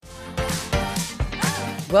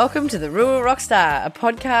Welcome to The Rural Rockstar, a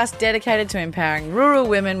podcast dedicated to empowering rural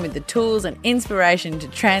women with the tools and inspiration to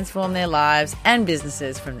transform their lives and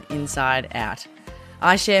businesses from the inside out.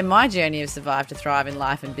 I share my journey of survive to thrive in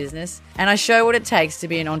life and business, and I show what it takes to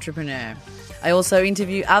be an entrepreneur. I also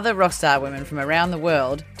interview other rockstar women from around the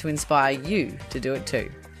world to inspire you to do it too.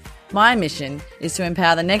 My mission is to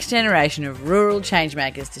empower the next generation of rural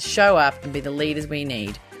changemakers to show up and be the leaders we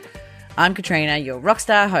need. I'm Katrina, your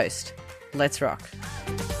rockstar host. Let's rock.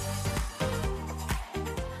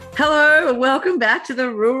 Hello and welcome back to the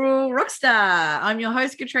Rural Rockstar. I'm your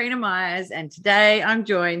host, Katrina Myers, and today I'm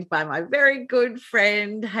joined by my very good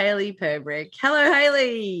friend, Hayley Perbrick. Hello,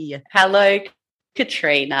 Hayley. Hello,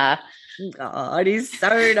 Katrina. Oh, it is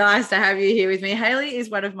so nice to have you here with me. Hayley is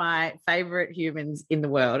one of my favourite humans in the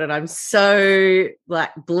world, and I'm so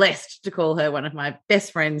blessed to call her one of my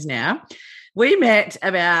best friends now. We met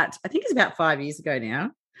about 5 years ago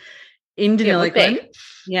now. In Deniliquin.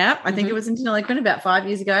 Yeah, I think it was in Deniliquin about 5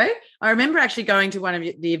 years ago. I remember actually going to one of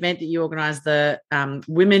the event that you organised, the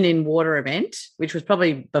Women in Water event, which was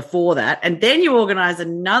probably before that. And then you organised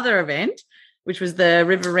another event, which was the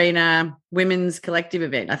Riverina Women's Collective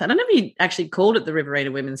event. I don't know if you actually called it the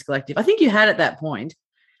Riverina Women's Collective. I think you had at that point.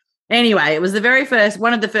 Anyway, it was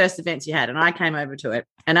one of the first events you had, and I came over to it.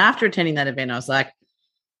 And after attending that event, I was like,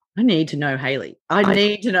 I need to know Hayley. I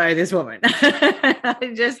need to know this woman.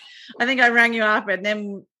 I think I rang you up, and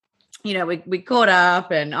then, we caught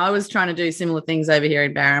up, and I was trying to do similar things over here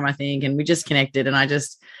in Barham, I think, and we just connected. And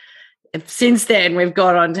since then, we've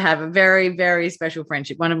got on to have a very, very special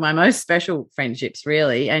friendship, one of my most special friendships,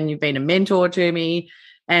 really. And you've been a mentor to me,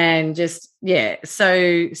 and just,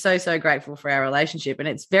 so grateful for our relationship. And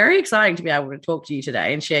it's very exciting to be able to talk to you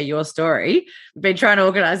today and share your story. We've been trying to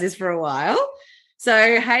organise this for a while.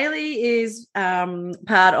 So Hayley is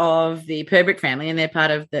part of the Perbrick family, and they're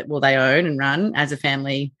part of that. Well, they own and run as a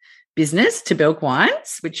family business, To Bilk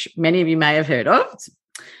Wines, which many of you may have heard of. It's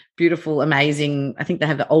beautiful, amazing. I think they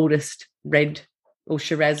have the oldest red or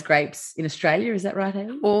Shiraz grapes in Australia. Is that right,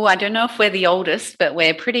 Hayley? Oh, I don't know if we're the oldest, but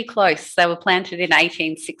we're pretty close. They were planted in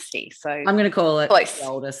 1860. So I'm going to call it close. The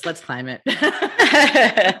oldest. Let's claim it.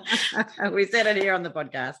 We said it here on the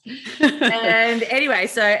podcast. And anyway,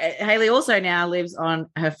 so Hayley also now lives on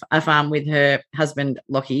a farm with her husband,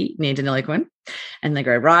 Lockie, near Deniliquin, and they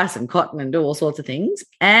grow rice and cotton and do all sorts of things.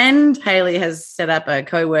 And Hayley has set up a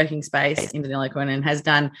co-working space in Deniliquin and has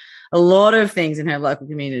done a lot of things in her local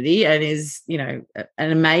community, and is,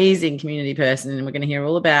 an amazing community person. And we're going to hear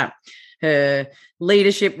all about her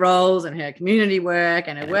leadership roles and her community work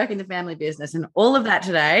and her work in the family business and all of that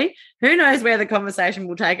today. Who knows where the conversation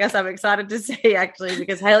will take us? I'm excited to see, actually,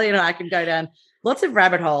 because Hayley and I can go down lots of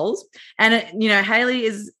rabbit holes. And, Hayley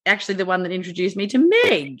is actually the one that introduced me to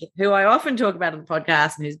Meg, who I often talk about on the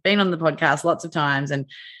podcast and who's been on the podcast lots of times, and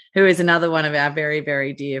who is another one of our very,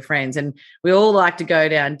 very dear friends. And we all like to go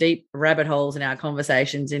down deep rabbit holes in our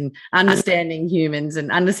conversations in understanding humans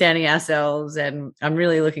and understanding ourselves. And I'm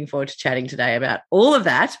really looking forward to chatting today about all of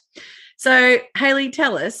that. So, Hayley,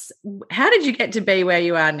 tell us, how did you get to be where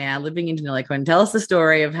you are now, living in Deniliquin? Tell us the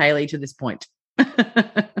story of Hayley to this point.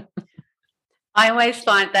 I always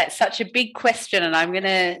find that such a big question, and I'm going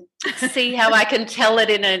to see how I can tell it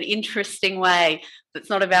in an interesting way. It's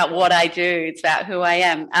not about what I do, it's about who I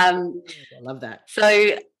am. I love that.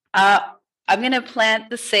 So I'm going to plant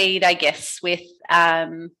the seed, I guess, with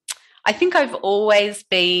I think I've always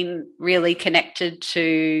been really connected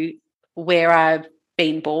to where I've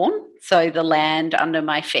been born, so the land under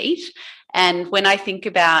my feet. And when I think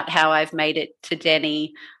about how I've made it to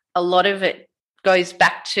Denny, a lot of it goes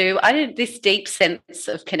back to this deep sense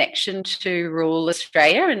of connection to rural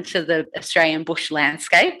Australia and to the Australian bush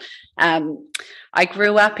landscape. I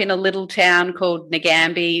grew up in a little town called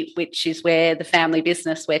Nagambie, which is where the family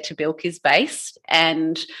business, where To Bilk is based.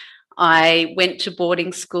 And I went to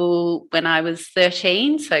boarding school when I was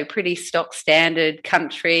 13, so pretty stock standard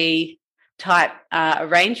country type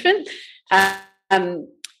arrangement. And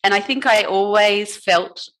I think I always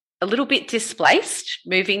felt a little bit displaced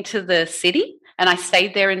moving to the city. And I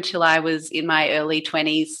stayed there until I was in my early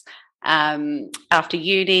 20s after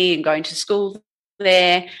uni and going to school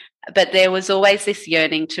there. But there was always this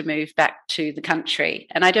yearning to move back to the country.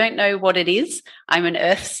 And I don't know what it is. I'm an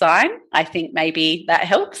earth sign. I think maybe that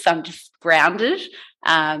helps. I'm just grounded.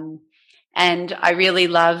 And I really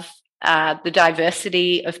love the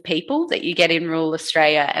diversity of people that you get in rural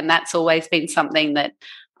Australia. And that's always been something that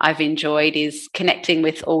I've enjoyed, is connecting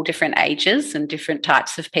with all different ages and different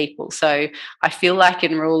types of people. So I feel like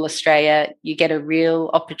in rural Australia, you get a real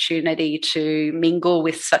opportunity to mingle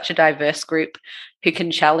with such a diverse group who can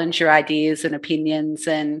challenge your ideas and opinions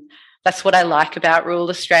and that's what I like about rural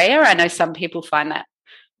Australia. I know some people find that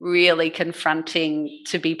really confronting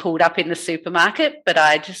to be pulled up in the supermarket, but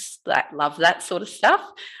I just love that sort of stuff.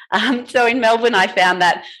 So in Melbourne, I found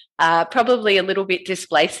that probably a little bit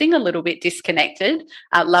displacing, a little bit disconnected.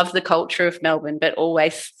 Love the culture of Melbourne, but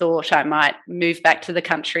always thought I might move back to the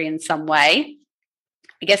country in some way.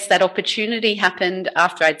 I guess that opportunity happened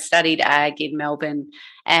after I'd studied ag in Melbourne,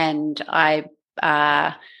 and I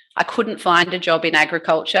couldn't find a job in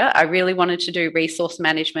agriculture. I really wanted to do resource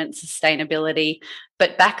management, sustainability,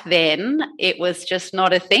 but back then it was just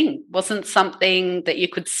not a thing. Wasn't something that you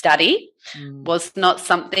could study, was not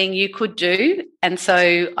something you could do. And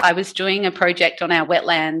so I was doing a project on our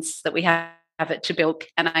wetlands that we have at Tabilk,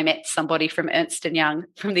 and I met somebody from Ernst & Young,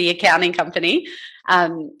 from the accounting company,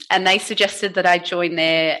 and they suggested that I join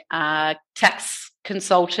their tax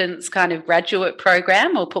consultants kind of graduate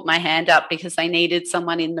program, or put my hand up because they needed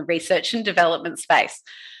someone in the research and development space.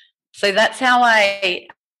 So that's how I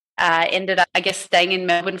ended up, I guess, staying in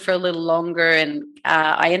Melbourne for a little longer, and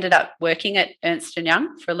I ended up working at Ernst &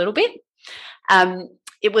 Young for a little bit.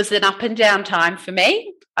 It was an up and down time for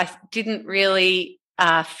me. I didn't really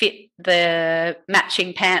fit the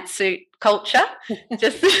matching pantsuit culture.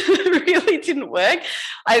 Just really didn't work.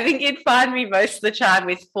 I think you'd find me most of the time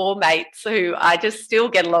with 4 mates who I just still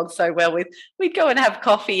get along so well with. We'd go and have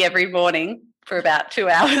coffee every morning for about 2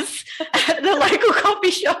 hours at the local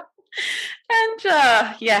coffee shop.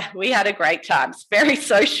 And we had a great time. It's very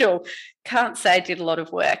social. Can't say I did a lot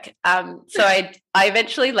of work. So I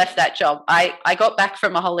eventually left that job. I got back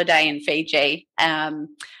from a holiday in Fiji, and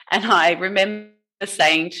I remember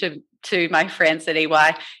saying to my friends at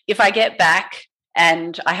EY, if I get back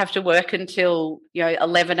and I have to work until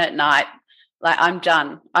 11 at night, like, I'm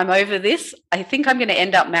done. I'm over this. I think I'm going to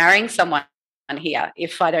end up marrying someone here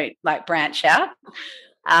if I don't branch out.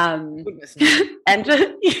 And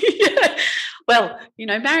well,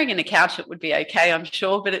 marrying an accountant would be okay, I'm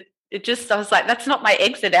sure, but it just, I was like, that's not my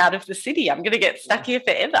exit out of the city. I'm going to get stuck here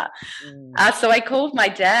forever. So I called my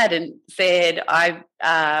dad and said, I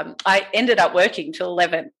ended up working till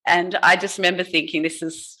 11. And I just remember thinking, this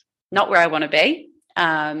is not where I want to be.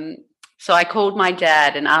 So I called my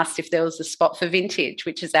dad and asked if there was a spot for vintage,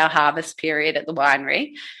 which is our harvest period at the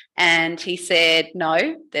winery. And he said,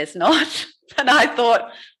 no, there's not. And I thought,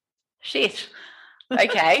 shit,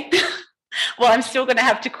 okay. Well, I'm still going to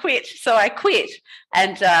have to quit. So I quit.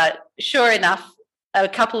 And sure enough, a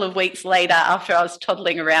couple of weeks later, after I was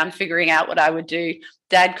toddling around figuring out what I would do,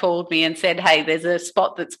 Dad called me and said, hey, there's a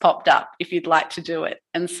spot that's popped up if you'd like to do it.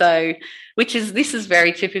 And so, this is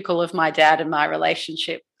very typical of my dad and my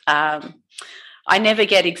relationship. I never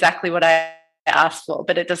get exactly what I asked for,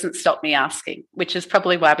 but it doesn't stop me asking, which is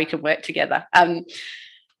probably why we can work together.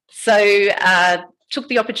 Took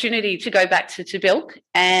the opportunity to go back to Tabilk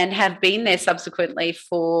and have been there subsequently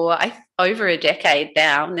for over a decade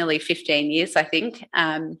now, nearly 15 years, I think.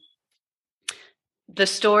 The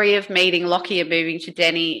story of meeting Lockie and moving to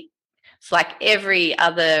Denny, it's like every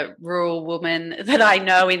other rural woman that I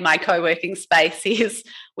know in my co-working space is,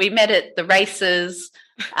 we met at the races,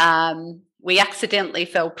 we accidentally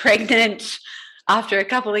fell pregnant after a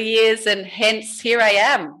couple of years, and hence here I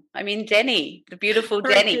am. I'm in Denny, the beautiful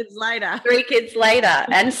Denny. 3 kids later,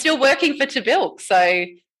 and still working for Tabilk. So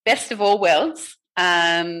best of all worlds.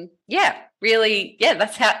 Really,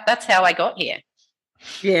 that's how I got here.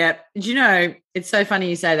 Yeah. Do it's so funny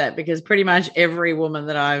you say that, because pretty much every woman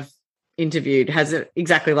that I've interviewed has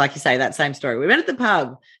exactly like you say, that same story. We met at the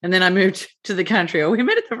pub and then I moved to the country, or we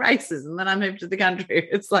met at the races and then I moved to the country.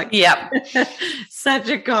 It's like, yeah, such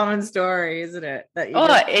a common story, isn't it?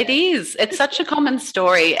 It is. It's such a common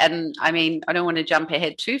story. And I mean, I don't want to jump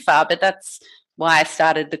ahead too far, but that's why I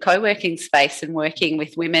started the co-working space and working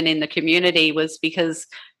with women in the community, was because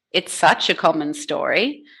it's such a common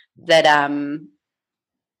story that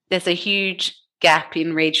there's a huge gap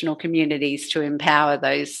in regional communities to empower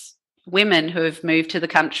those women who have moved to the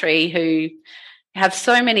country, who have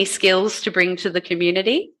so many skills to bring to the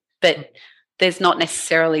community, but there's not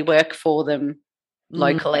necessarily work for them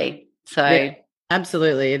locally. So yeah,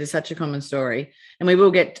 absolutely. It is such a common story. And we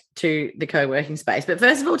will get to the co-working space. But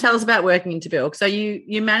first of all, tell us about working in Tabilk. So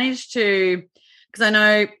you managed to, because I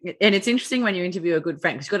know, and it's interesting when you interview a good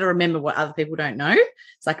friend, because you've got to remember what other people don't know.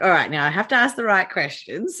 It's like, all right, now I have to ask the right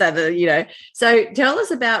questions. So so tell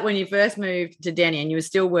us about when you first moved to Denny and you were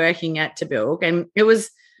still working at Tabilk, and it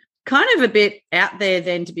was kind of a bit out there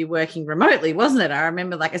then to be working remotely, wasn't it? I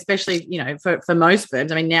remember, especially, for most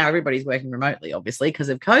firms, I mean, now everybody's working remotely, obviously, because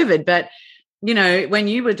of COVID, but, when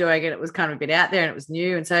you were doing it, it was kind of a bit out there and it was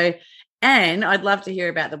new. And so, and I'd love to hear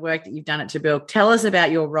about the work that you've done at Tabilk. Tell us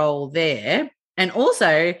about your role there. And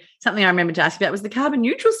also something I remember to ask you about was the carbon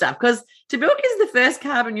neutral stuff, because Te Bilk is the first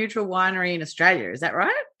carbon neutral winery in Australia. Is that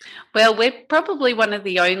right? Well, we're probably one of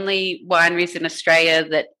the only wineries in Australia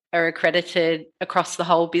that are accredited across the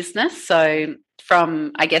whole business. So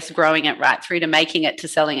from, I guess, growing it right through to making it to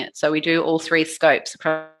selling it. So we do all three scopes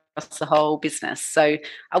across the whole business. So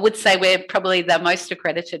I would say we're probably the most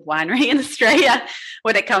accredited winery in Australia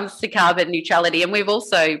when it comes to carbon neutrality. And we've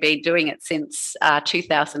also been doing it since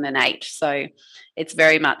 2008. So it's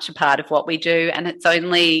very much a part of what we do. And it's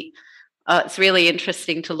only, it's really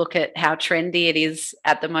interesting to look at how trendy it is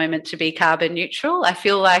at the moment to be carbon neutral. I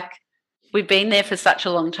feel like we've been there for such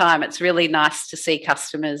a long time. It's really nice to see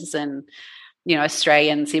customers and, you know,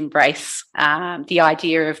 Australians embrace the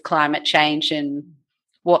idea of climate change and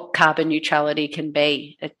what carbon neutrality can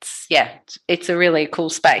be. It's a really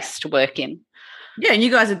cool space to work in. Yeah, and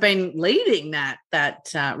you guys have been leading that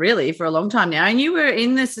really for a long time now. And you were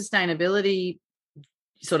in the sustainability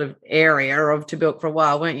sort of area of Te Bilk for a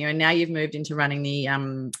while, weren't you? And now you've moved into running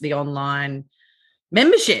the online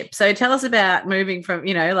membership. So tell us about moving from,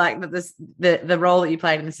 you know, like the role that you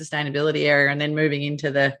played in the sustainability area and then moving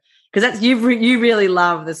into because that's you really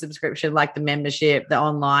love the subscription, like the membership, the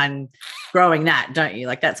online, growing that, don't you?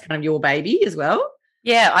 Like that's kind of your baby as well.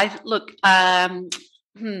 Yeah,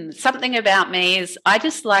 something about me is I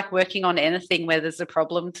just like working on anything where there's a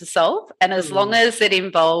problem to solve, and as long as it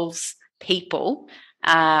involves people,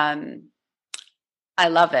 I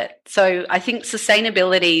love it. So I think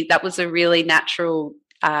sustainability, that was a really natural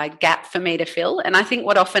gap for me to fill. And I think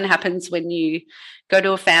what often happens when you go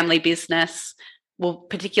to a family business, well,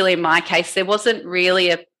 particularly in my case, there wasn't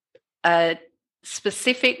really a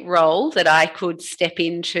specific role that I could step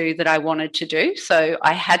into that I wanted to do. So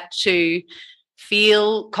I had to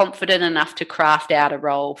feel confident enough to craft out a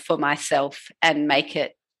role for myself and make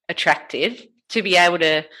it attractive to be able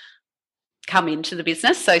to come into the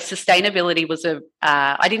business. So sustainability was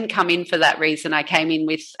I didn't come in for that reason. I came in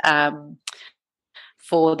with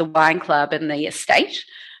for the wine club and the estate.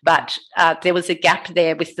 But there was a gap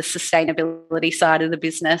there with the sustainability side of the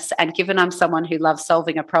business. And given I'm someone who loves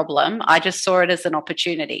solving a problem, I just saw it as an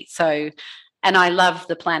opportunity. So, and I love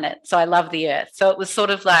the planet. So I love the earth. So it was sort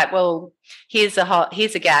of like, well, here's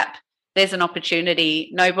a gap. There's an opportunity.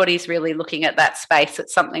 Nobody's really looking at that space.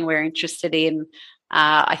 It's something we're interested in.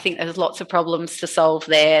 I think there's lots of problems to solve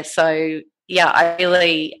there. So yeah, I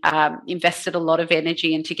really invested a lot of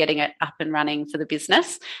energy into getting it up and running for the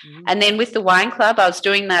business. Mm-hmm. And then with the wine club, I was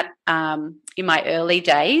doing that in my early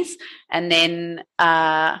days. And then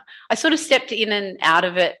I sort of stepped in and out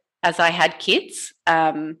of it as I had kids.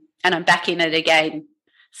 And I'm back in it again,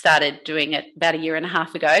 started doing it about a year and a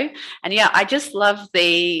half ago. And yeah, I just love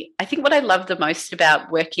I think what I love the most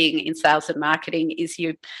about working in sales and marketing is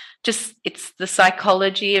it's the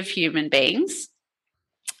psychology of human beings.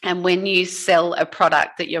 And when you sell a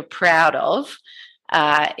product that you're proud of,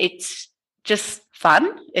 it's just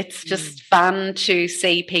fun. It's just fun to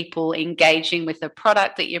see people engaging with a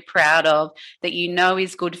product that you're proud of, that you know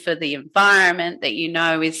is good for the environment, that you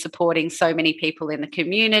know is supporting so many people in the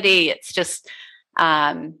community. It's just,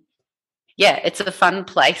 it's a fun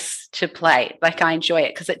place to play. Like I enjoy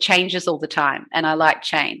it because it changes all the time and I like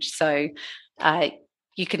change. So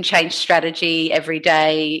you can change strategy every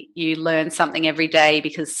day. You learn something every day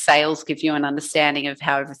because sales give you an understanding of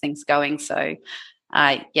how everything's going. So,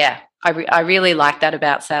 I really like that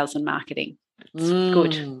about sales and marketing. It's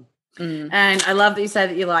good. And I love that you say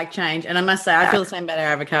that you like change. And I must say, I feel the same about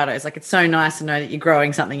our avocados. Like it's so nice to know that you're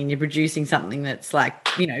growing something and you're producing something that's like,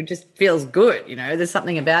 you know, just feels good. You know, there's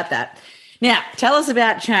something about that. Now, tell us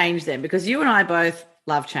about change then, because you and I both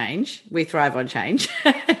love change. We thrive on change.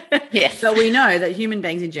 Yes. But we know that human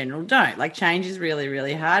beings in general don't. Like change is really,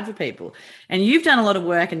 really hard for people. And you've done a lot of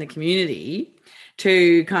work in the community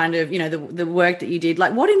to kind of, you know, the work that you did.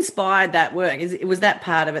 Like what inspired that work? Was that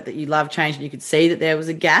part of it that you love change and you could see that there was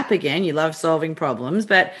a gap again? You love solving problems.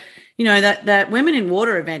 But, you know, that Women in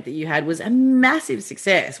Water event that you had was a massive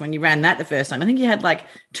success when you ran that the first time. I think you had like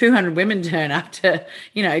 200 women turn up to,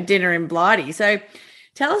 you know, dinner in Blighty. So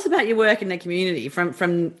tell us about your work in the community from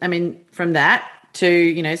that to,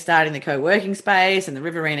 you know, starting the co-working space and the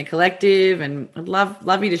Riverina Collective. And I'd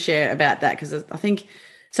love you to share about that because I think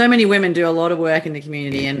so many women do a lot of work in the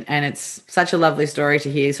community and it's such a lovely story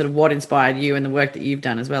to hear sort of what inspired you and the work that you've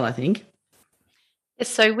done as well, I think.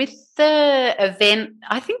 So with the event,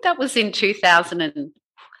 I think that was in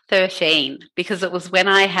 2013 because it was when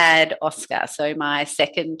I had Oscar, so my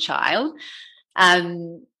second child.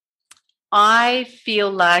 I feel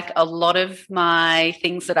like a lot of my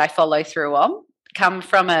things that I follow through on come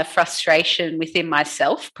from a frustration within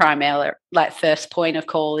myself primarily. Like first point of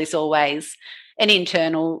call is always an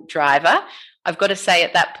internal driver. I've got to say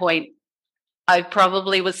at that point, I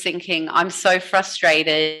probably was thinking, I'm so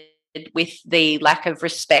frustrated with the lack of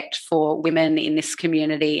respect for women in this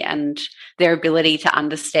community and their ability to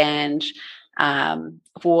understand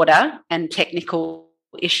water and technical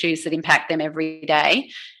issues that impact them every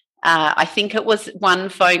day. I think it was one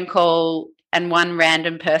phone call and one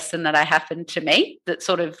random person that I happened to meet that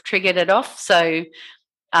sort of triggered it off. So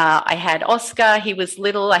I had Oscar. He was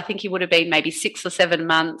little. I think he would have been maybe 6 or 7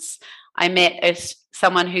 months. I met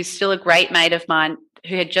someone who's still a great mate of mine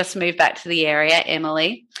who had just moved back to the area,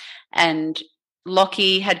 Emily. And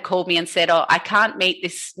Lockie had called me and said, oh, I can't meet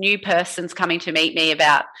this new person's coming to meet me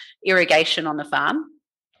about irrigation on the farm.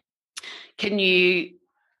 Can you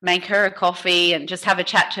make her a coffee and just have a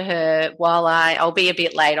chat to her while I'll be a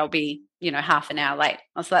bit late. I'll be, half an hour late.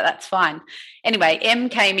 I was like, that's fine. Anyway, Em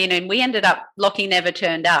came in and we ended up, Lockie never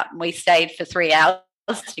turned up. We stayed for 3 hours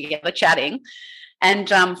together chatting. And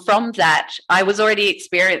from that, I was already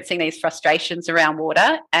experiencing these frustrations around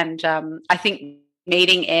water. And I think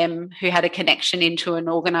meeting Em, who had a connection into an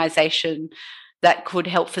organisation that could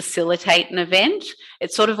help facilitate an event,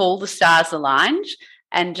 it's sort of all the stars aligned.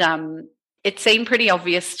 And it seemed pretty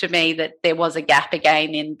obvious to me that there was a gap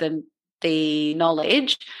again in the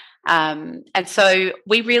knowledge. And so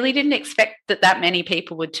we really didn't expect that many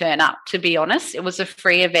people would turn up, to be honest. It was a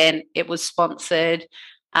free event. It was sponsored.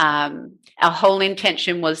 Our whole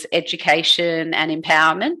intention was education and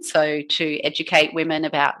empowerment, so to educate women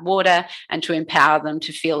about water and to empower them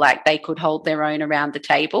to feel like they could hold their own around the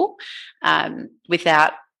table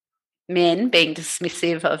without men being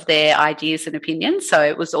dismissive of their ideas and opinions. So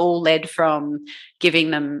it was all led from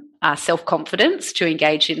giving them self-confidence to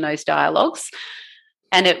engage in those dialogues.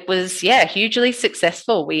 And it was, hugely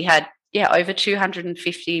successful. We had, over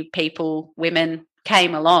 250 people, women,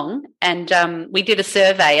 came along, and we did a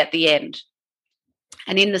survey at the end.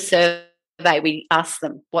 And in the survey, we asked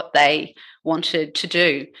them what they wanted to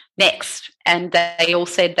do next, and they all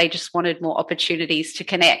said they just wanted more opportunities to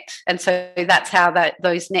connect. And so that's how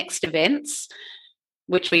those next events,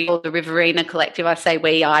 which we call the Riverina Collective,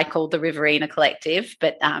 I called the Riverina Collective,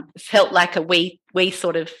 but felt like a we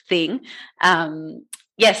sort of thing.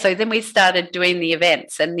 So then we started doing the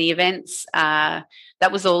events, and the events, that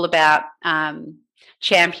was all about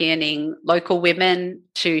championing local women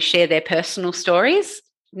to share their personal stories,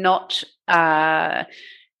 not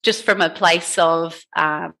just from a place of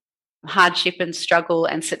hardship and struggle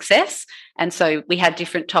and success. And so we had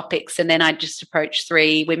different topics, and then I just approached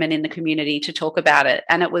 3 women in the community to talk about it.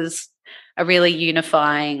 And it was a really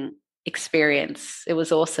unifying experience. It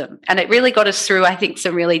was awesome. And it really got us through, I think,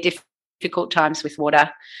 some really difficult times with water.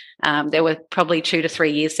 There were probably 2 to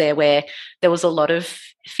 3 years there where there was a lot of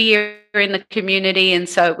fear in the community, and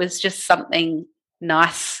so it was just something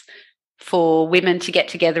nice for women to get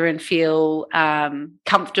together and feel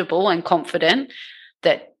comfortable and confident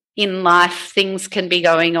that in life things can be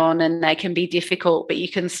going on and they can be difficult, but you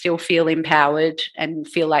can still feel empowered and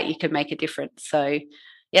feel like you can make a difference. So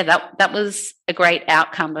that was a great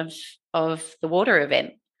outcome of the water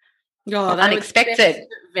event. Oh, unexpected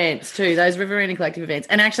events too, those Riverina Collective events.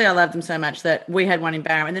 And actually I loved them so much that we had one in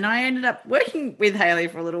Barham, and then I ended up working with Hayley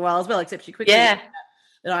for a little while as well, except she quickly that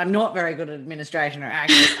I'm not very good at administration or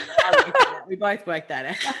action. We both worked that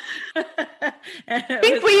out. I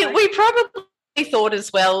think we probably thought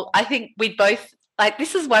as well, I think we both, like,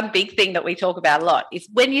 this is one big thing that we talk about a lot, is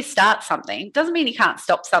when you start something, doesn't mean you can't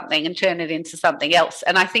stop something and turn it into something else.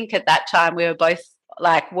 And I think at that time we were both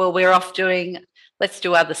like, well, we're off let's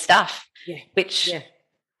do other stuff, which,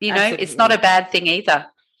 absolutely. It's not a bad thing either.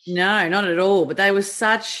 No, not at all. But they were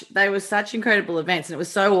such incredible events, and it was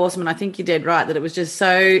so awesome. And I think you're dead right that it was just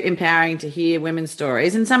so empowering to hear women's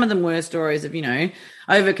stories, and some of them were stories of,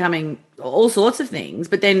 overcoming all sorts of things.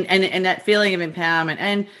 But then, and that feeling of empowerment,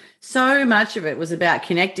 and so much of it was about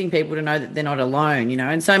connecting people to know that they're not alone,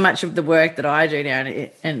 and so much of the work that I do now,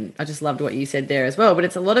 and I just loved what you said there as well, but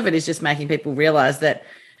it's a lot of it is just making people realize that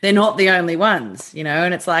they're not the only ones,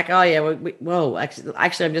 and it's like, oh yeah,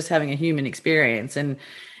 actually I'm just having a human experience.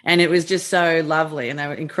 And it was just so lovely, and they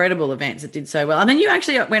were incredible events that did so well. And then you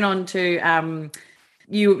actually went on to,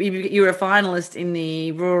 you were a finalist in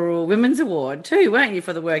the Rural Women's Award too, weren't you,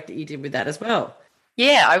 for the work that you did with that as well?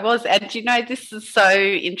 Yeah, I was. And this is so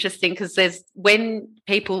interesting because when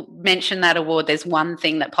people mention that award, there's one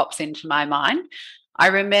thing that pops into my mind. I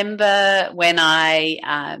remember when I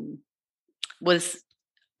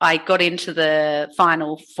got into the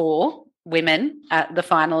final 4 women at the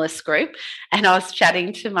finalist group, and I was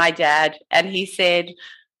chatting to my dad, and he said,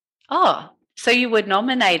 oh, so you were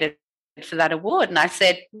nominated for that award? And I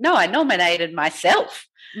said, no, I nominated myself.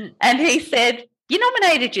 And he said, you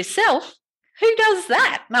nominated yourself. Who does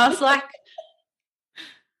that? And I was like,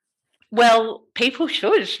 well, people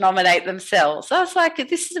should nominate themselves. I was like,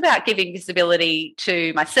 this is about giving visibility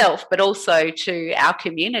to myself, but also to our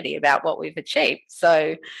community about what we've achieved.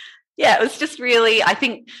 So, yeah, it was just really, I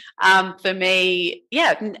think for me,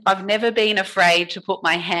 I've never been afraid to put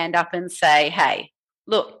my hand up and say, hey,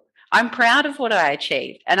 look, I'm proud of what I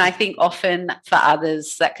achieved. And I think often for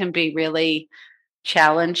others that can be really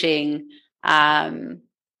challenging,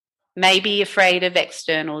 maybe afraid of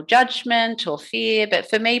external judgment or fear. But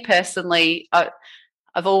for me personally,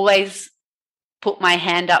 I've always put my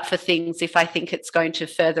hand up for things if I think it's going to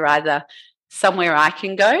further either somewhere I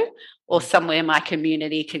can go or somewhere my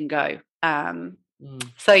community can go.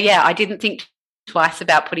 So, yeah, I didn't think twice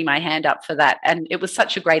about putting my hand up for that. And it was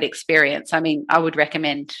such a great experience. I mean, I would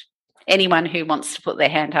recommend anyone who wants to put their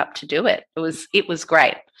hand up to do it. It was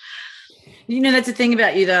great. You know, that's the thing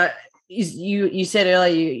about you, though. You said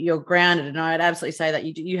earlier you're grounded, and I'd absolutely say that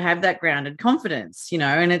you have that grounded confidence, you know,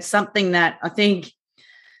 and it's something that I think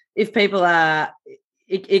if people are,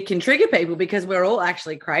 it can trigger people because we're all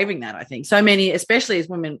actually craving that. I think so many, especially as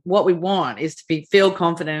women, what we want is to feel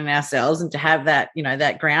confident in ourselves and to have that, you know,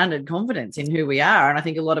 that grounded confidence in who we are. And I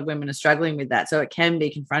think a lot of women are struggling with that. So it can be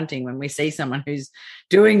confronting when we see someone who's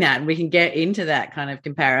doing that, and we can get into that kind of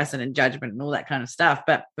comparison and judgment and all that kind of stuff.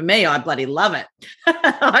 But for me, I bloody love it.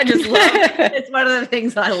 I just love it. It's one of the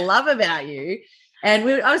things I love about you. And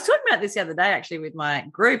I was talking about this the other day, actually, with my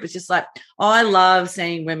group. It's just like, I love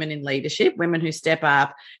seeing women in leadership, women who step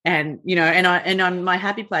up, and, you know, and my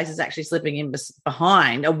happy place is actually slipping in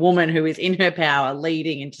behind a woman who is in her power,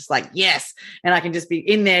 leading, and just like, yes. And I can just be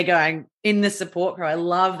in there going in the support crew. I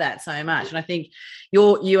love that so much. And I think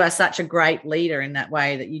you are such a great leader in that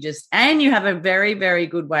way, that and you have a very, very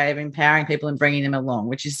good way of empowering people and bringing them along,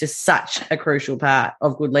 which is just such a crucial part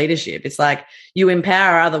of good leadership. It's like you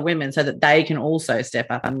empower other women so that they can also step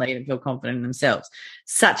up and lead and feel confident in themselves.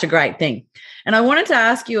 Such a great thing. And I wanted to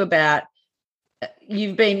ask you about,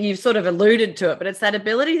 you've sort of alluded to it, but it's that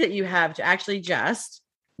ability that you have to actually just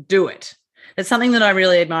do it. That's something that I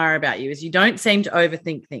really admire about you, is you don't seem to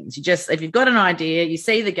overthink things. You just, if you've got an idea, you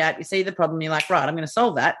see the gap, you see the problem, you're like, right, I'm going to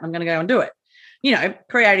solve that. I'm going to go and do it. You know,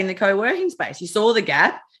 creating the co-working space. You saw the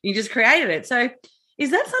gap, you just created it. So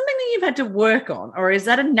is that something that you've had to work on, or is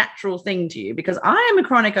that a natural thing to you? Because I am a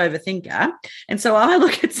chronic overthinker. And so I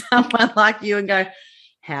look at someone like you and go,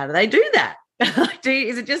 how do they do that?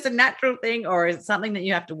 Is it just a natural thing, or is it something that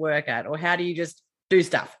you have to work at, or how do you just do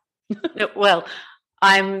stuff? Well,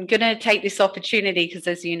 I'm going to take this opportunity because,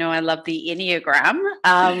 as you know, I love the Enneagram.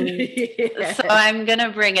 So I'm going to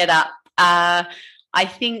bring it up. I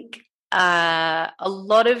think a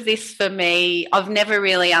lot of this for me, I've never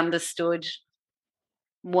really understood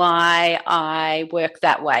why I work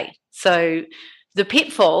that way. So the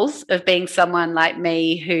pitfalls of being someone like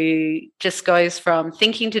me who just goes from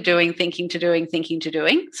thinking to doing, thinking to doing, thinking to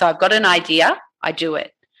doing. So I've got an idea, I do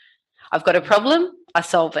it. I've got a problem, I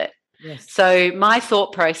solve it. Yes. So my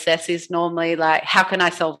thought process is normally like, how can I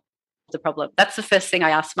solve the problem? That's the first thing I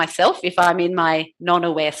ask myself if I'm in my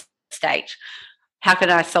non-aware state. How can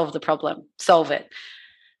I solve the problem? Solve it.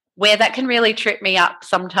 Where that can really trip me up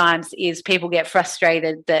sometimes is people get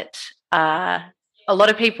frustrated that a lot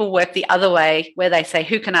of people work the other way, where they say,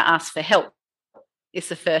 who can I ask for help? Is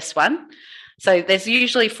the first one. So there's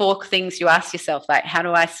usually 4 things you ask yourself, like, how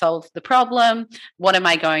do I solve the problem? What am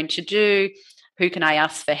I going to do? Who can I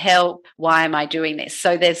ask for help? Why am I doing this?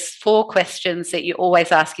 So there's 4 questions that you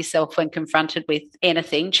always ask yourself when confronted with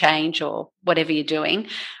anything, change or whatever you're doing.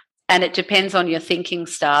 And it depends on your thinking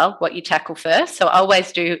style, what you tackle first. So I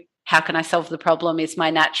always do, how can I solve the problem, is my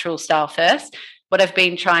natural style first. What I've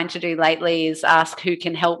been trying to do lately is ask who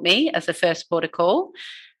can help me as a first port of call.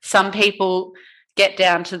 Some people get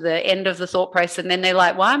down to the end of the thought process and then they're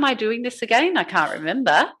like, why am I doing this again? I can't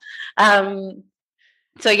remember.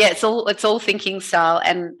 So yeah, it's all thinking style.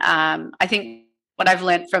 And I think what I've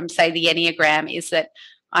learned from, say, the Enneagram is that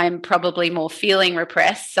I'm probably more feeling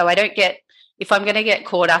repressed. So I don't get, if I'm going to get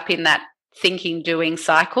caught up in that thinking, doing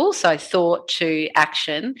cycle, so thought to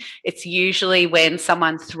action, it's usually when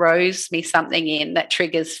someone throws me something in that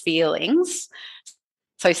triggers feelings.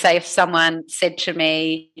 So say if someone said to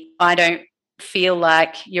me, I don't feel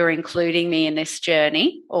like you're including me in this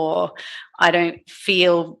journey, or I don't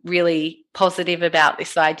feel really positive about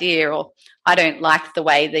this idea, or I don't like the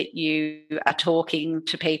way that you are talking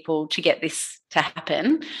to people to get this to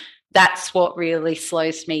happen. That's what really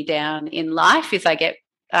slows me down in life, is I get,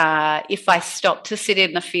 if I stop to sit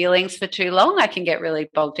in the feelings for too long, I can get really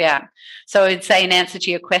bogged down. So I'd say, in answer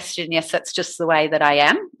to your question, yes, that's just the way that I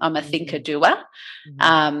am. I'm a thinker-doer.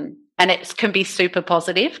 And And it can be super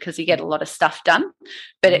positive because you get a lot of stuff done,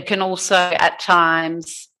 but it can also at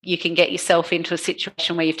times you can get yourself into a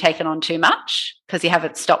situation where you've taken on too much because you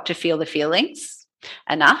haven't stopped to feel the feelings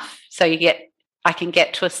enough. So I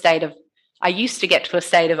used to get to a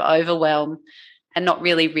state of overwhelm and not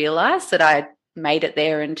really realize that I made it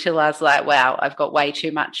there until I was like, wow, I've got way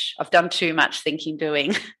too much. I've done too much thinking,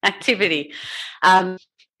 doing activity.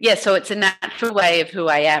 So it's a natural way of who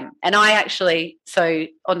I am. And so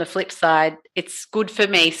on the flip side, it's good for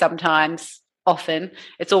me sometimes, often.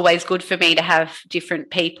 It's always good for me to have different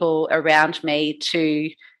people around me to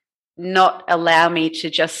not allow me to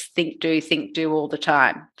just think, do all the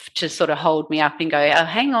time, to sort of hold me up and go, oh,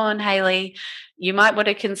 hang on, Hayley, you might want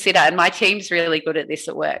to consider. And my team's really good at this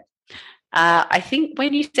at work. I think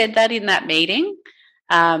when you said that in that meeting,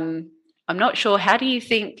 I'm not sure, how do you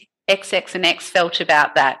think X and X felt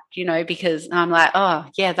about that, because I'm like, oh,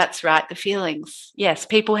 yeah, that's right, the feelings. Yes,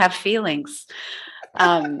 people have feelings.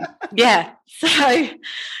 Yes. Right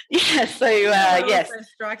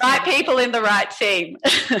people in the right team.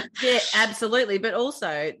 Yeah, absolutely. But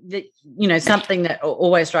also, something that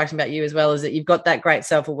always strikes me about you as well is that you've got that great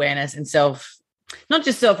self-awareness and not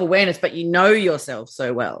just self-awareness, but you know yourself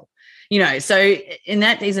so well. So and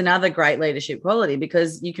that is another great leadership quality,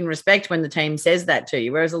 because you can respect when the team says that to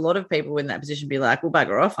you, whereas a lot of people in that position be like, well,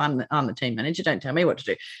 bugger off, I'm the team manager, don't tell me what to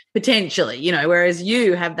do, potentially, whereas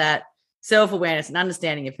you have that self-awareness and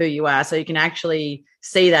understanding of who you are, so you can actually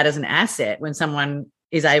see that as an asset when someone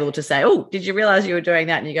is able to say, oh, did you realize you were doing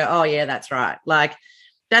that? And you go, oh, yeah, that's right. Like,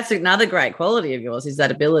 that's another great quality of yours, is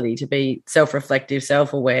that ability to be self-reflective,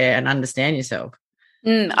 self-aware, and understand yourself.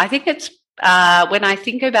 I think it's when I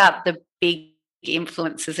think about the big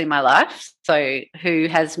influences in my life, so who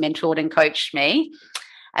has mentored and coached me,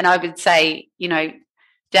 and I would say,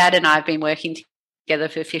 Dad and I have been working together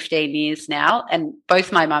for 15 years now, and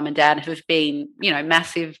both my mum and dad have been,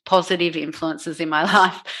 massive positive influences in my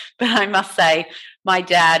life. But I must say, my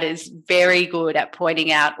dad is very good at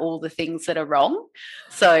pointing out all the things that are wrong.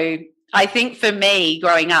 So I think for me,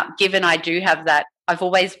 growing up, given I do have that, I've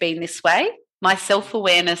always been this way, my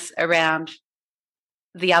self-awareness around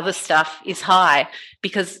the other stuff is high,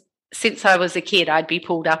 because since I was a kid, I'd be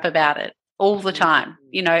pulled up about it all the time.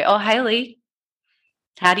 Oh, Hayley,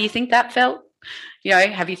 how do you think that felt?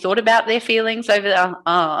 Have you thought about their feelings over there?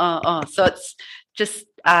 So it's just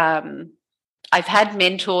I've had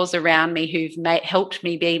mentors around me who've helped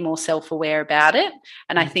me be more self-aware about it.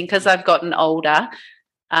 And I think as I've gotten older,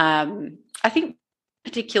 I think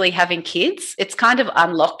particularly having kids, it's kind of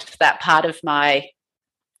unlocked that part of my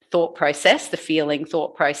thought process, the feeling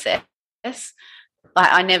thought process.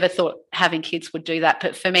 I never thought having kids would do that,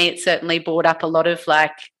 but for me, it certainly brought up a lot of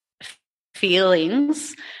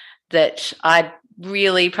feelings that I'd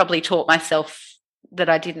really probably taught myself that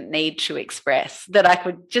I didn't need to express, that I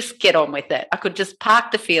could just get on with it. I could just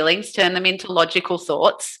park the feelings, turn them into logical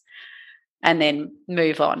thoughts, and then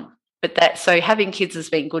move on. So having kids has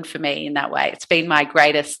been good for me in that way. It's been my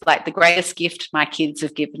the greatest gift my kids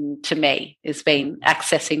have given to me has been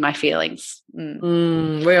accessing my feelings.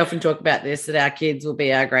 We often talk about this, that our kids will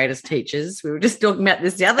be our greatest teachers. We were just talking about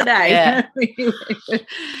this the other day. Yeah.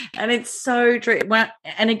 And it's so true.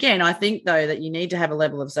 And again, I think, though, that you need to have a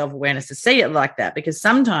level of self-awareness to see it like that, because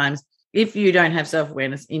sometimes if you don't have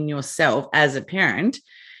self-awareness in yourself as a parent,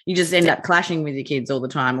 you just end up clashing with your kids all the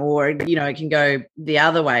time, or, it can go the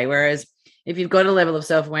other way. Whereas if you've got a level of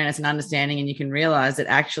self-awareness and understanding, and you can realize that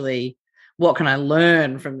actually, what can I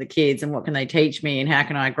learn from the kids, and what can they teach me, and how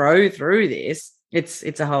can I grow through this? It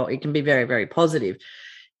can be very, very positive.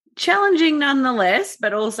 Challenging nonetheless,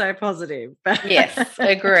 but also positive. Yes,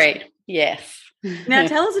 agreed. Yes. Now,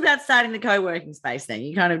 tell us about starting the co-working space then.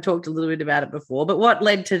 You kind of talked a little bit about it before, but what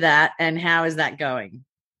led to that, and how is that going?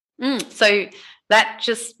 So that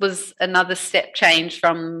just was another step change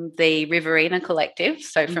from the Riverina Collective,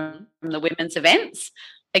 so from the women's events.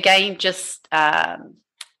 Again, just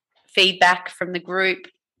feedback from the group,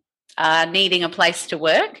 needing a place to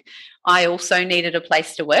work. I also needed a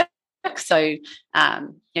place to work. So,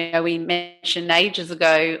 we mentioned ages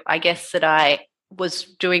ago, I guess, that I was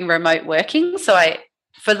doing remote working. So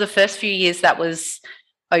for the first few years, that was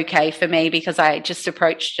okay for me, because I just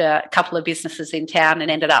approached a couple of businesses in town and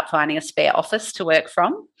ended up finding a spare office to work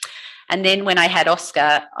from. And then when I had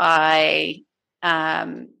Oscar, they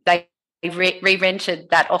re-rented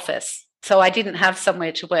that office. So I didn't have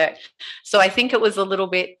somewhere to work. So I think it was a little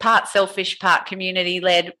bit part selfish, part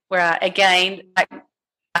community-led, where, again, I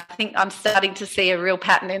think I'm starting to see a real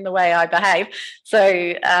pattern in the way I behave.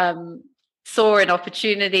 So saw an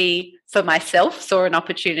opportunity for myself, saw an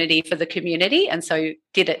opportunity for the community, and so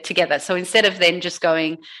did it together. So instead of then just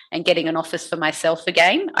going and getting an office for myself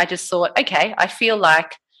again, I just thought, okay, I feel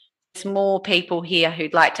like there's more people here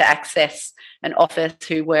who'd like to access an office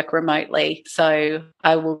who work remotely. So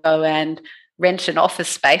I will go and rent an office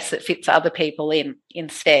space that fits other people in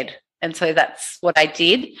instead. And so that's what I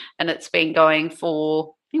did. And it's been going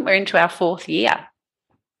for, I think we're into our 4th year.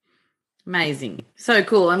 Amazing. So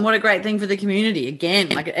cool. And what a great thing for the community. Again,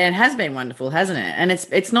 like it has been wonderful, hasn't it? And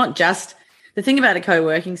it's not just the thing about a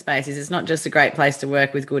co-working space is it's not just a great place to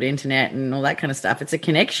work with good internet and all that kind of stuff. It's a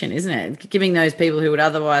connection, isn't it? Giving those people who would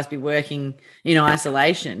otherwise be working in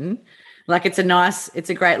isolation, like it's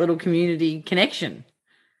a great little community connection.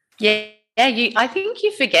 Yeah. Yeah, I think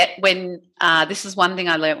you forget when this is one thing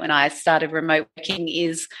I learned when I started remote working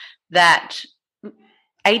is that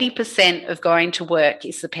 80% of going to work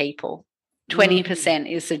is the people, 20%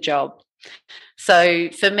 is the job. So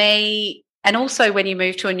for me, and also when you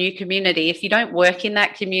move to a new community, if you don't work in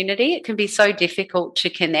that community, it can be so difficult to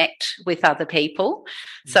connect with other people.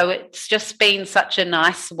 So it's just been such a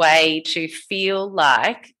nice way to feel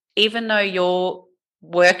like even though you're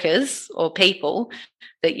workers or people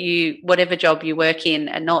that you, whatever job you work in,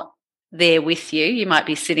 are not there with you. You might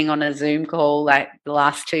be sitting on a Zoom call like the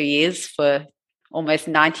last 2 years for almost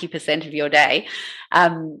 90% of your day.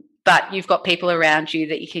 But you've got people around you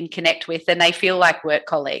that you can connect with and they feel like work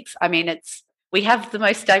colleagues. I mean, we have the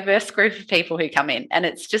most diverse group of people who come in and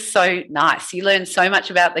it's just so nice. You learn so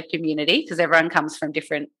much about the community because everyone comes from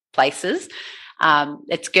different places.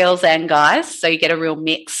 It's girls and guys, so you get a real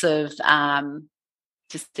mix of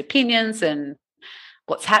just opinions and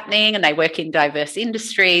what's happening, and they work in diverse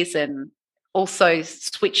industries and also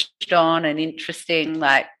switched on and interesting.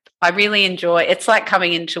 Like I really enjoy it's like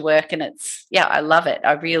coming into work and I love it.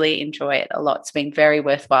 I really enjoy it a lot. It's been very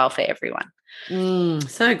worthwhile for everyone.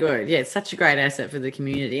 So good. Yeah, it's such a great asset for the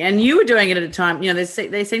community. And you were doing it at a time, there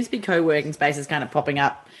seems to be co-working spaces kind of popping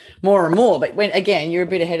up more and more. But when, again, you're a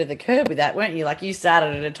bit ahead of the curve with that, weren't you? Like you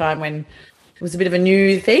started at a time when it was a bit of a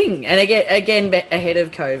new thing. And again ahead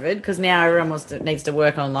of COVID, because now everyone needs to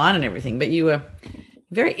work online and everything. But you were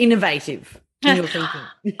very innovative in your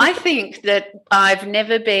thinking. I think that I've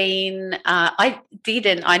never been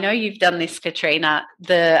I know you've done this, Katrina,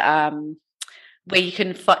 where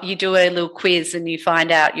you do a little quiz and you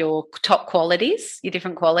find out your top qualities, your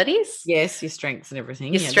different qualities. Yes, your strengths and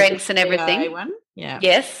everything. Your strengths and everything. One. Yeah.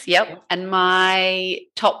 Yes, yep. And my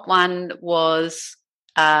top one was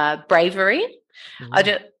bravery.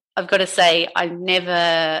 Mm-hmm. I've got to say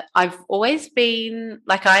I've always been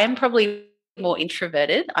like I am probably more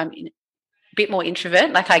introverted. I'm a bit more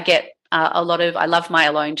introvert. Like I get I love my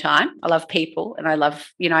alone time. I love people and I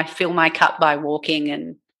love, I fill my cup by walking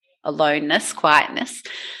and aloneness, quietness.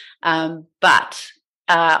 But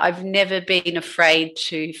I've never been afraid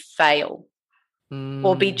to fail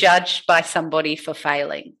or be judged by somebody for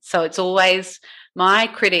failing. So it's always, my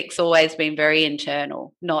critic's always been very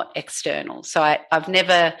internal, not external. So I've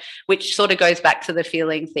never, which sort of goes back to the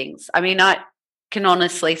feeling things. I mean, I can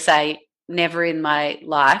honestly say never in my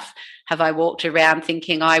life have I walked around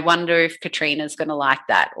thinking, I wonder if Katrina's going to like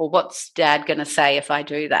that, or what's Dad going to say if I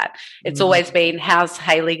do that. It's always been, how's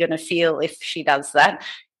Hayley going to feel if she does that?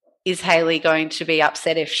 Is Hayley going to be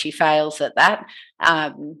upset if she fails at that?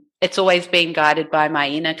 It's always been guided by my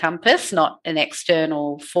inner compass, not an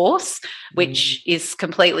external force, which is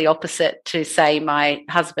completely opposite to, say, my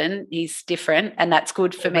husband. He's different, and that's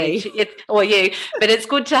good for me. Or you. But it's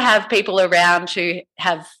good to have people around who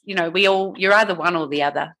have, you're either one or the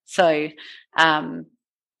other. So, and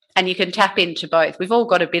you can tap into both. We've all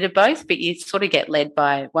got a bit of both, but you sort of get led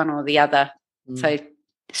by one or the other. So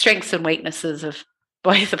strengths and weaknesses of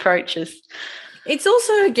both approaches. It's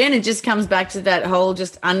also, again, it just comes back to that whole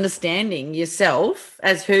just understanding yourself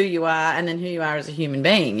as who you are and then who you are as a human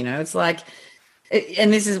being. It's like,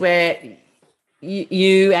 and this is where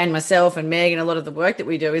you and myself and Meg and a lot of the work that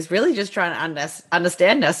we do is really just trying to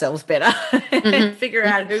understand ourselves better and figure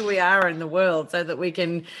out who we are in the world so that we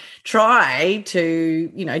can try to,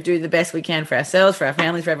 do the best we can for ourselves, for our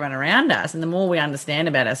families, for everyone around us. And the more we understand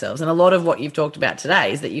about ourselves, and a lot of what you've talked about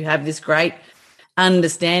today is that you have this great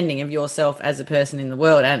understanding of yourself as a person in the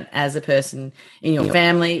world and as a person in your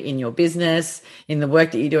family, in your business, in the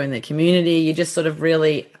work that you do in the community. You just sort of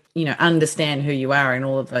really, understand who you are in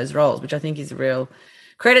all of those roles, which I think is a real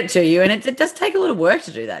credit to you. And it does take a lot of work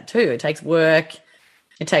to do that too. It takes work,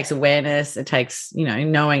 it takes awareness, it takes,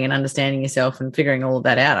 knowing and understanding yourself and figuring all of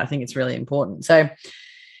that out. I think it's really important. So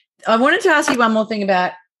I wanted to ask you one more thing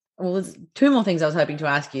about, there's two more things I was hoping to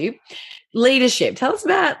ask you. Leadership. Tell us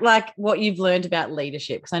about what you've learned about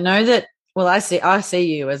leadership, because I know that Well, I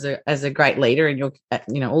see you as a great leader in your,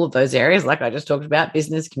 all of those areas, like I just talked about,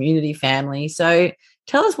 business, community, family. So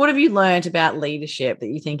tell us, what have you learned about leadership that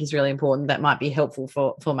you think is really important that might be helpful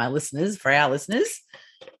for my listeners, for our listeners?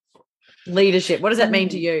 Leadership, what does that mean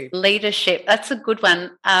to you? Leadership, that's a good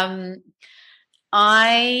one.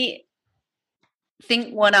 I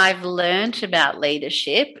think what I've learned about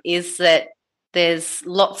leadership is that there's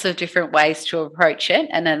lots of different ways to approach it,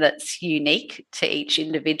 and that it's unique to each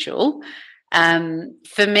individual.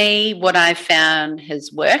 For me, what I've found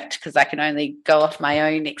has worked, because I can only go off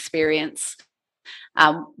my own experience.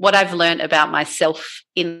 What I've learned about myself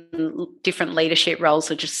in different leadership roles,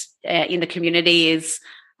 or just in the community, is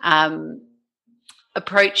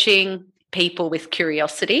approaching people with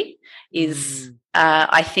curiosity is,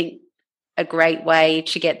 I think, a great way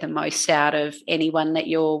to get the most out of anyone that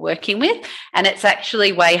you're working with. And it's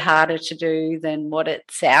actually way harder to do than what it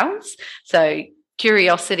sounds. So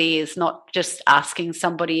curiosity is not just asking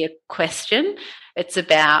somebody a question. It's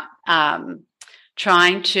about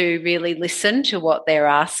trying to really listen to what they're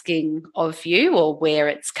asking of you, or where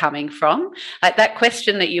it's coming from. Like that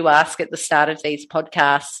question that you ask at the start of these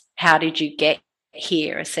podcasts, how did you get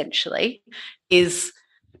here, essentially, it's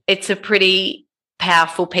a pretty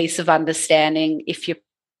powerful piece of understanding if you're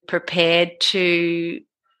prepared to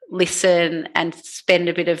listen and spend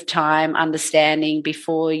a bit of time understanding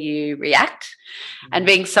before you react. And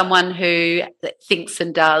being someone who thinks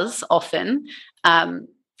and does often,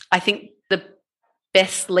 I think the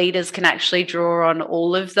best leaders can actually draw on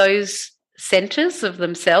all of those centers of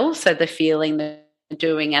themselves, so the feeling, the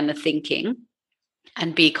doing, and the thinking,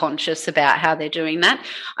 and be conscious about how they're doing that.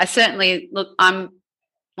 I certainly, look, I'm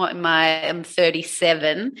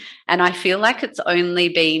 37, and I feel like it's only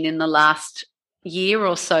been in the last year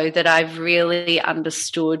or so that I've really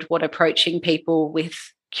understood what approaching people with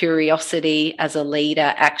curiosity as a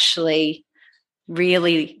leader actually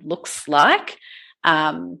really looks like.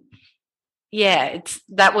 That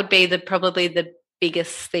would be probably the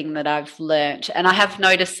biggest thing that I've learnt. And I have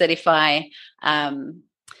noticed that if I can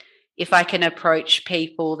approach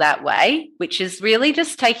people that way, which is really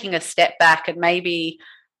just taking a step back and maybe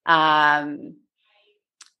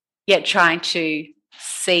trying to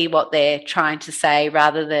see what they're trying to say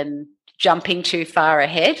rather than jumping too far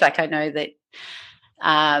ahead. Like, I know that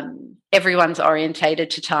everyone's orientated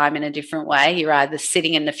to time in a different way. You're either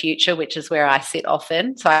sitting in the future, which is where I sit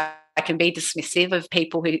often, so I can be dismissive of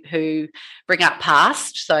people who bring up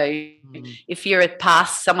past. So if you're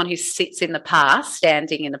someone who sits in the past,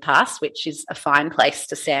 standing in the past, which is a fine place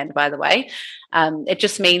to stand, by the way, it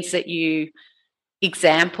just means that you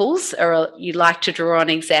like to draw on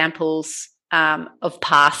examples of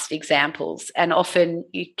past examples, and often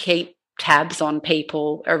you keep tabs on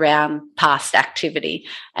people around past activity.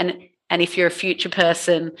 And if you're a future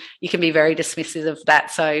person, you can be very dismissive of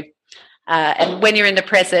that. So and when you're in the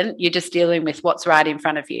present, you're just dealing with what's right in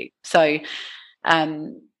front of you. So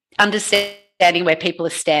understanding where people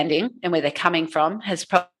are standing and where they're coming from has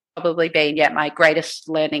probably been my greatest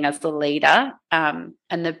learning as the leader. And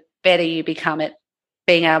the better you become at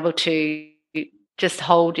being able to just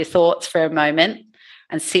hold your thoughts for a moment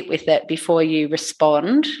and sit with it before you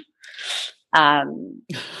respond.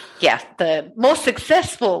 The more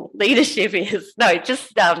successful leadership is.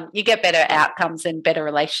 You get better outcomes and better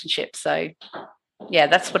relationships. So,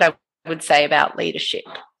 that's what I would say about leadership.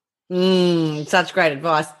 Such great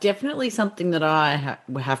advice. Definitely something that I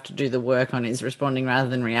have to do the work on is responding rather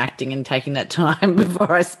than reacting, and taking that time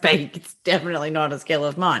before I speak. It's definitely not a skill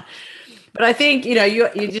of mine. But I think, you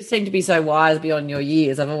just seem to be so wise beyond your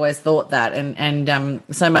years. I've always thought that. And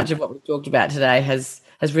so much of what we've talked about today has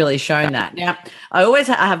really shown that. Now, I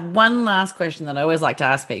have one last question that I always like to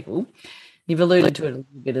ask people. You've alluded to it a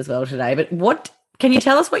little bit as well today, but can you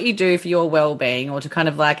tell us what you do for your well-being, or to kind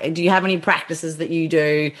of do you have any practices that you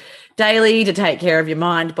do daily to take care of your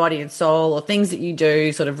mind, body and soul, or things that you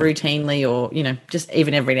do sort of routinely, or, just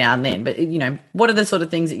even every now and then? But, what are the sort of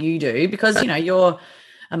things that you do? Because, you're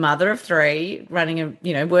a mother of 3, running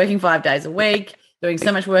working 5 days a week, doing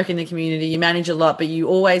so much work in the community. You manage a lot, but you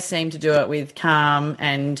always seem to do it with calm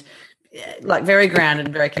and very grounded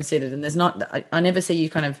and very considered. And I never see you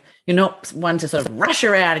you're not one to sort of rush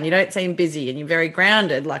around, and you don't seem busy, and you're very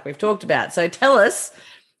grounded, like we've talked about. So tell us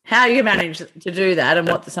how you manage to do that, and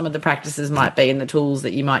what some of the practices might be, and the tools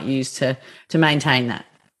that you might use to maintain that.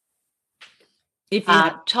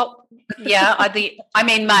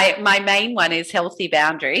 My main one is healthy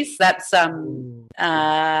boundaries. That's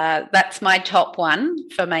my top one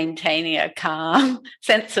for maintaining a calm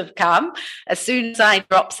sense of calm. As soon as I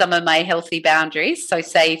drop some of my healthy boundaries, so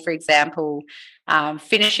say, for example,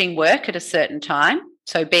 finishing work at a certain time,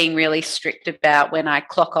 So being really strict about when I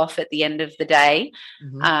clock off at the end of the day,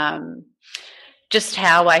 just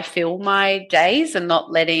how I fill my days and not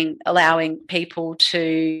allowing people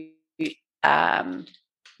to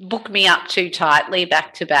book me up too tightly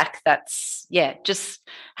back to back. That's, just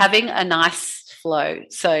having a nice flow.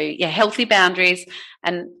 So, healthy boundaries.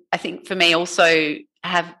 And I think for me also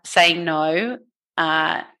saying no,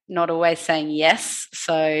 not always saying yes.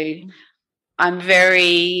 So I'm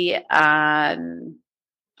very, I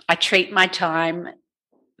treat my time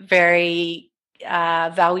very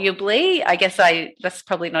valuably. I guess that's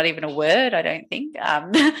probably not even a word, I don't think.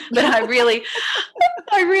 But I really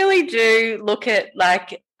do look at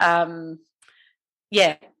like, I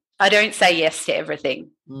don't say yes to everything.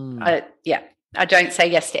 I don't say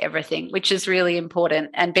yes to everything, which is really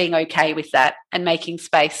important, and being okay with that and making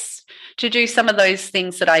space to do some of those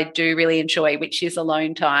things that I do really enjoy, which is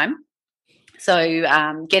alone time.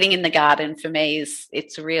 So getting in the garden for me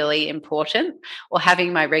it's really important, or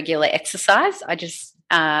having my regular exercise. I just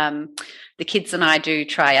the kids and I do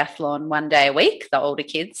triathlon 1 day a week, the older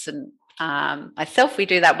kids, and myself, we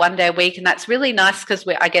do that 1 day a week, and that's really nice because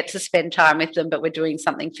I get to spend time with them, but we're doing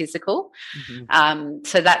something physical.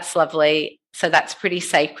 So that's lovely. So that's pretty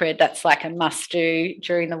sacred. That's like a must do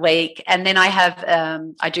during the week. And then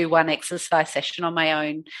I do one exercise session on my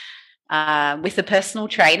own with a personal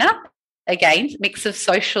trainer. Again, mix of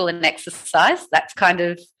social and exercise. That's kind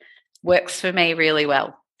of works for me really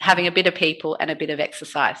well, having a bit of people and a bit of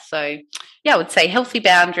exercise. So, I would say healthy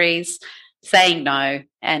boundaries, saying no,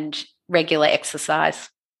 and regular exercise.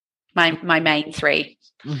 My main three.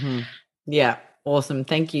 Yeah, awesome.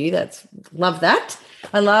 Thank you. Love that.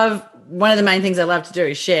 I love, one of the main things I love to do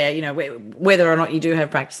is share, whether or not you do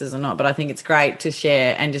have practices or not, but I think it's great to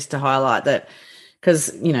share and just to highlight that, because,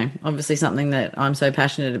 obviously something that I'm so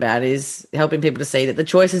passionate about is helping people to see that the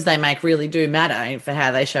choices they make really do matter for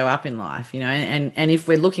how they show up in life, and if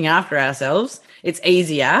we're looking after ourselves, it's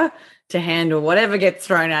easier to handle whatever gets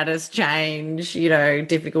thrown at us, change,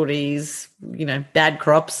 difficulties, bad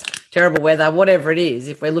crops, terrible weather, whatever it is.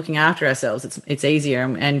 If we're looking after ourselves, it's easier.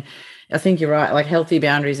 And I think you're right, like healthy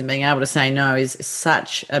boundaries and being able to say no is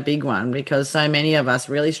such a big one, because so many of us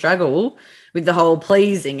really struggle with the whole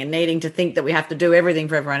pleasing and needing to think that we have to do everything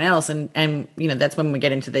for everyone else. And that's when we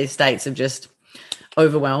get into these states of just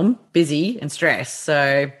overwhelm, busy and stress.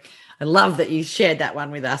 So I love that you shared that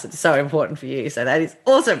one with us. It's so important for you. So that is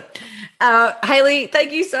awesome. Hayley,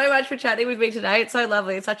 thank you so much for chatting with me today. It's so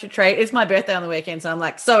lovely. It's such a treat. It's my birthday on the weekend, so I'm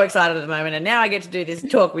like so excited at the moment. And now I get to do this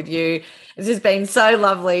talk with you. It's just been so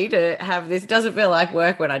lovely to have this. It doesn't feel like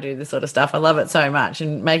work when I do this sort of stuff. I love it so much.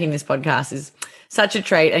 And making this podcast is such a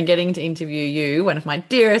treat, and getting to interview you, one of my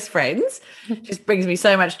dearest friends, just brings me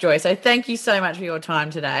so much joy. So thank you so much for your time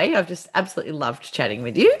today. I've just absolutely loved chatting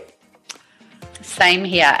with you. Same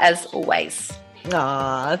here, as always.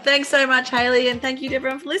 Thanks so much, Hayley, and thank you to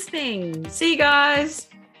everyone for listening. See you guys.